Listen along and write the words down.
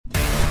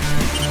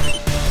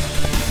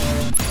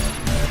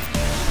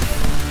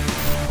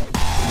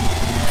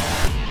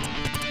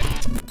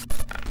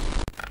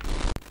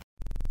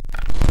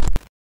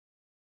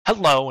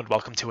Hello and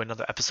welcome to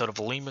another episode of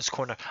Lemur's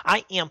Corner.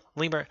 I am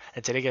Lemur,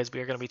 and today, guys, we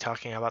are going to be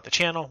talking about the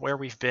channel, where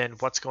we've been,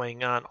 what's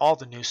going on, all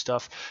the new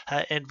stuff,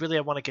 and really,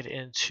 I want to get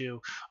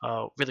into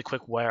really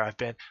quick where I've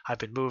been. I've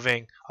been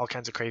moving, all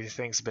kinds of crazy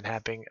things have been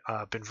happening.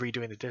 Been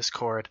redoing the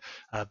Discord,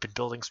 been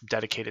building some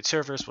dedicated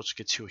servers, which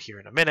we'll get to here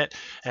in a minute,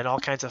 and all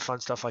kinds of fun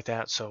stuff like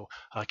that. So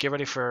get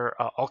ready for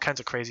all kinds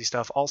of crazy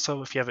stuff.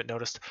 Also, if you haven't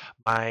noticed,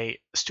 my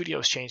studio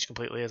has changed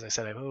completely. As I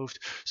said, I moved,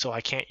 so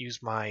I can't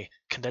use my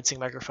condensing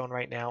microphone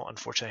right now.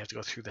 Unfortunately, I have to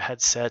go through the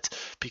headset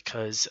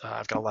because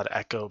I've got a lot of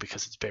echo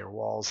because it's bare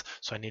walls.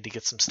 So I need to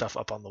get some stuff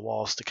up on the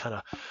walls to kind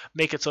of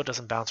make it so it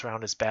doesn't bounce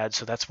around as bad.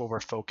 So that's where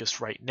we're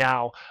focused right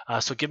now.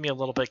 So give me a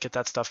little bit, get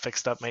that stuff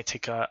fixed up. Might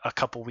take a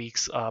couple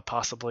weeks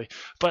possibly,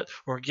 but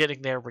we're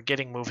getting there. We're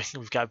getting moving.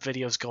 We've got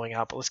videos going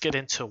out, but let's get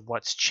into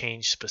what's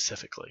changed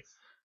specifically.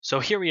 So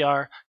here we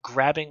are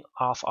grabbing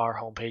off our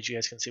homepage. You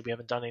guys can see we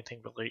haven't done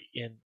anything really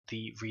in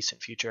the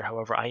recent future.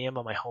 However, I am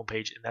on my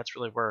homepage, and that's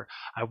really where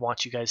I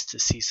want you guys to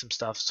see some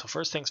stuff. So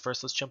first things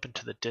first, let's jump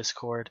into the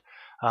Discord.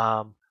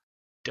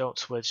 Don't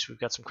switch. We've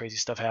got some crazy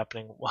stuff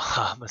happening.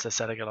 As I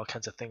said, I got all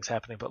kinds of things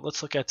happening, but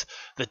let's look at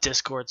the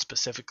Discord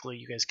specifically.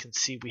 You guys can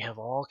see we have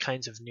all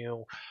kinds of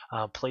new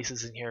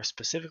places in here.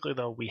 Specifically,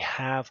 though, we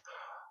have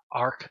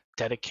ARC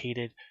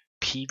dedicated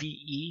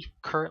PvE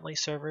currently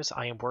servers.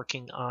 I am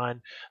working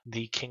on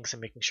the kinks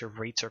and making sure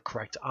rates are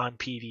correct on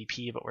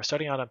PvP, but we're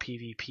starting out on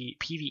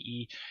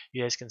PvE.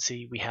 You guys can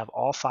see we have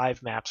all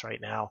 5 maps right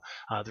now.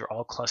 They're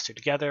all clustered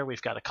together.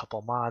 We've got a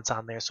couple mods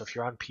on there, so if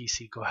you're on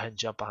PC, go ahead and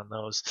jump on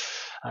those.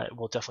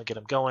 We'll definitely get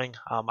them going.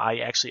 I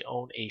actually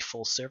own a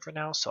full server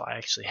now, so I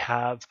actually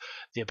have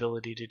the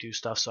ability to do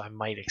stuff, so I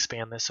might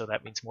expand this, so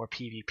that means more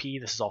PvP.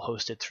 This is all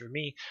hosted through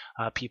me.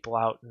 People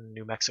out in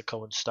New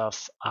Mexico and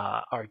stuff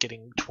are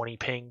getting 20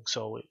 ping,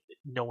 so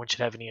no one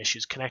should have any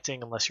issues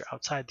connecting unless you're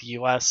outside the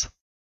US.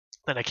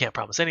 Then I can't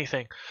promise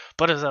anything.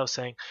 But as I was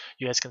saying,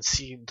 you guys can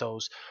see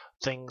those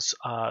things,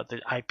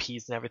 the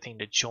IPs and everything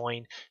to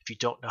join. If you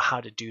don't know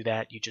how to do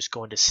that, you just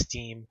go into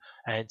Steam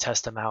and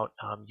test them out.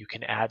 You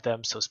can add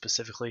them. So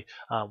specifically,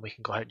 we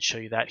can go ahead and show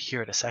you that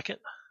here in a second.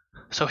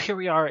 So here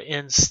we are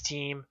in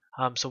Steam.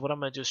 So what I'm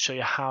going to do is show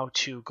you how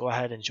to go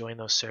ahead and join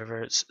those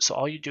servers. So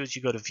all you do is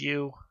you go to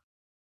View,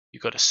 you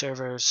go to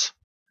Servers.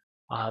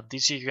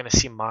 These are, you're going to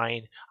see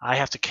mine. I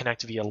have to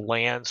connect via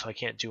LAN, so I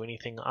can't do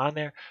anything on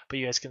there. But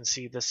you guys can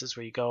see this is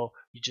where you go.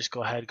 You just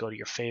go ahead, go to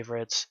your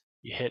favorites.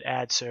 You hit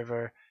Add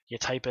Server. You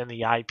type in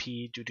the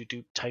IP,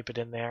 type it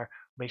in there.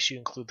 Make sure you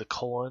include the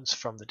colons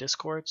from the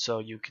Discord, so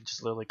you can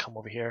just literally come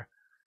over here,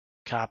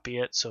 copy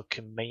it. So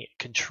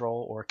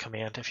Control or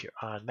Command if you're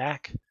on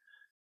Mac.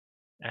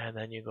 And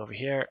then you go over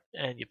here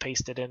and you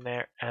paste it in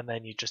there, and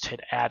then you just hit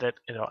add it,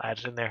 and it'll add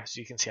it in there.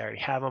 So you can see I already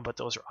have them, but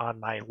those are on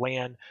my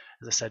LAN,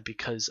 as I said,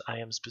 because I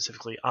am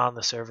specifically on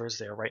the servers.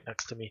 They're right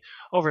next to me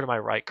over to my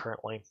right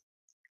currently.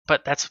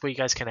 But that's where you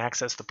guys can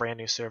access the brand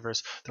new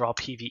servers. They're all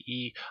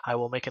PvE. I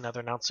will make another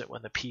announcement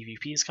when the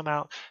PvPs come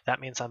out. That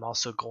means I'm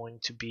also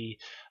going to be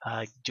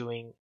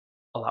doing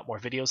a lot more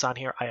videos on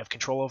here. I have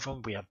control over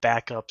them. We have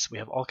backups. We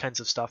have all kinds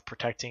of stuff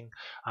protecting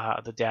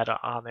the data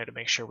on there to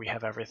make sure we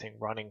have everything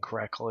running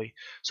correctly.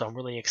 So I'm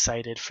really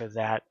excited for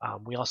that.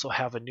 We also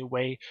have a new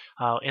way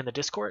in the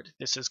Discord.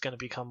 This is going to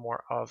become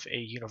more of a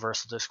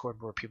universal Discord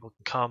where people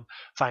can come,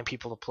 find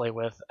people to play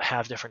with,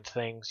 have different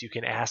things. You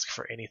can ask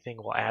for anything.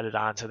 We'll add it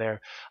onto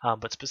there.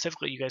 But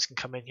specifically, you guys can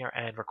come in here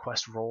and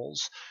request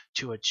roles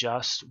to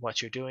adjust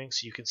what you're doing.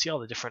 So you can see all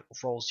the different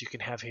roles you can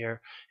have here.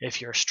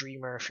 If you're a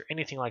streamer, if you're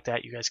anything like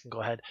that, you guys can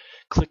go ahead,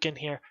 click in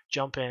here,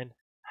 jump in,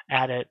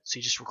 add it. So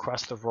you just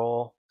request the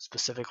role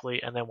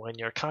specifically, and then when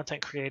you're a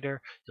content creator,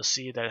 you'll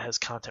see that it has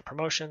content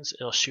promotions.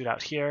 It'll shoot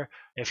out here.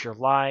 If you're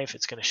live,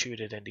 it's going to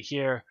shoot it into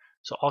here.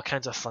 So all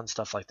kinds of fun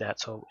stuff like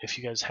that. So if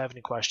you guys have any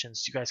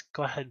questions, you guys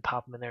go ahead and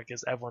pop them in there. It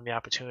gives everyone the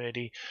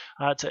opportunity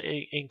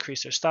to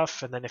increase their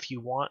stuff. And then if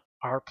you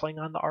are playing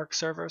on the ARC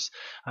servers,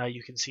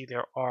 you can see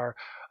there are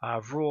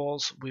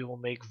rules. We will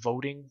make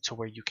voting to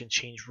where you can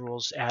change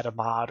rules, add a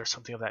mod or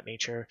something of that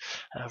nature.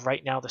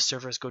 Right now the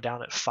servers go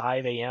down at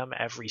 5 a.m.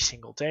 every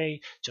single day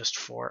just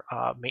for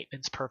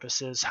maintenance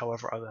purposes.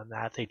 However, other than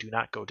that, they do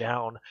not go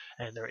down,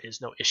 and there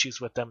is no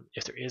issues with them.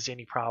 If there is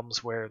any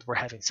problems where we're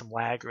having some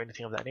lag or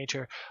anything of that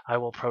nature, I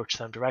will approach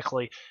them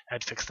directly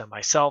and fix them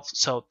myself.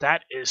 So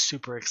that is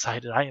super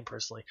excited. I am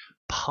personally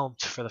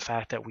pumped for the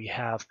fact that we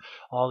have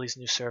all these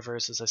new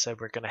servers. As I said,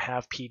 we're going to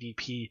have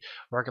PvP.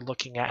 We're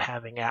looking at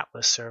having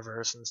Atlas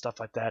servers and stuff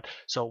like that.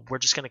 So we're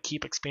just going to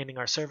keep expanding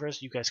our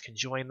servers. You guys can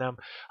join them.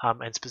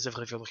 And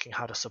specifically, if you're looking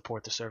how to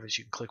support the servers,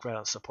 you can click right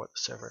on support the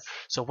server.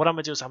 So what I'm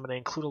going to do is I'm going to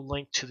include a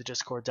link to the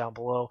Discord down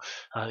below.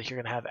 You're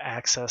going to have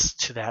access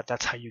to that.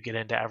 That's how you get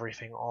into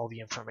everything. All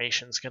the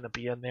information is going to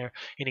be in there.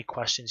 Any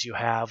questions you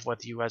have,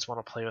 whether you guys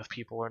want to play with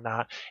people or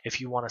not. If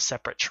you want a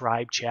separate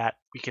tribe chat,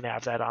 we can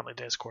have that on the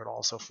Discord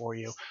also for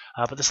you.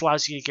 But this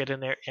allows you to get in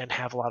there and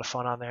have a lot of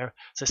fun on there.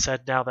 As I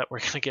said, now that we're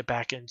going to get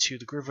back into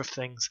the groove of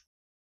things,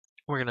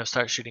 we're going to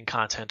start shooting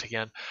content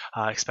again.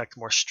 Expect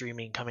more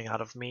streaming coming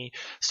out of me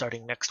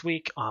starting next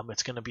week.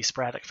 It's going to be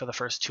sporadic for the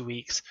first 2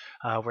 weeks,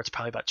 where it's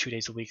probably about 2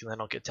 days a week, and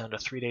then I'll get down to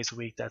 3 days a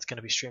week. That's going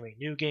to be streaming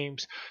new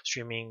games,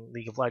 streaming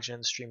League of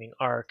Legends, streaming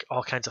Ark,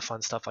 all kinds of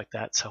fun stuff like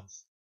that. So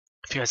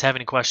if you guys have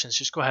any questions,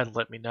 just go ahead and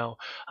let me know.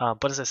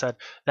 But as I said,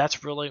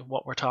 that's really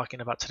what we're talking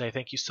about today.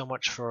 Thank you so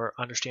much for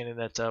understanding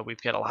that we've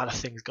got a lot of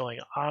things going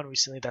on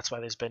recently. That's why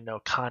there's been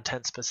no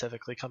content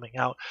specifically coming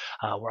out.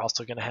 We're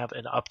also going to have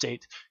an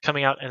update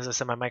coming out. And as I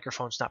said, my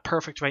microphone's not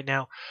perfect right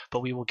now, but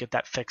we will get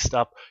that fixed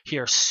up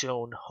here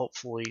soon,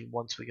 hopefully,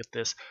 once we get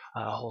this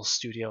whole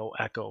studio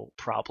echo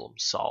problem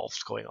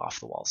solved going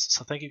off the walls.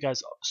 So thank you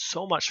guys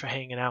so much for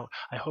hanging out.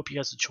 I hope you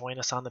guys will join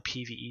us on the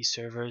PvE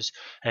servers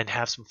and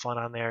have some fun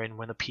on there. And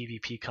when the PvP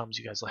comes,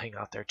 you guys will hang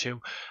out there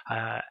too.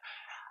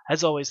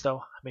 As always,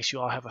 though, make sure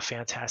you all have a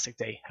fantastic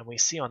day, and we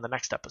see you on the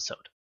next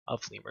episode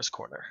of Lemur's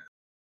Corner.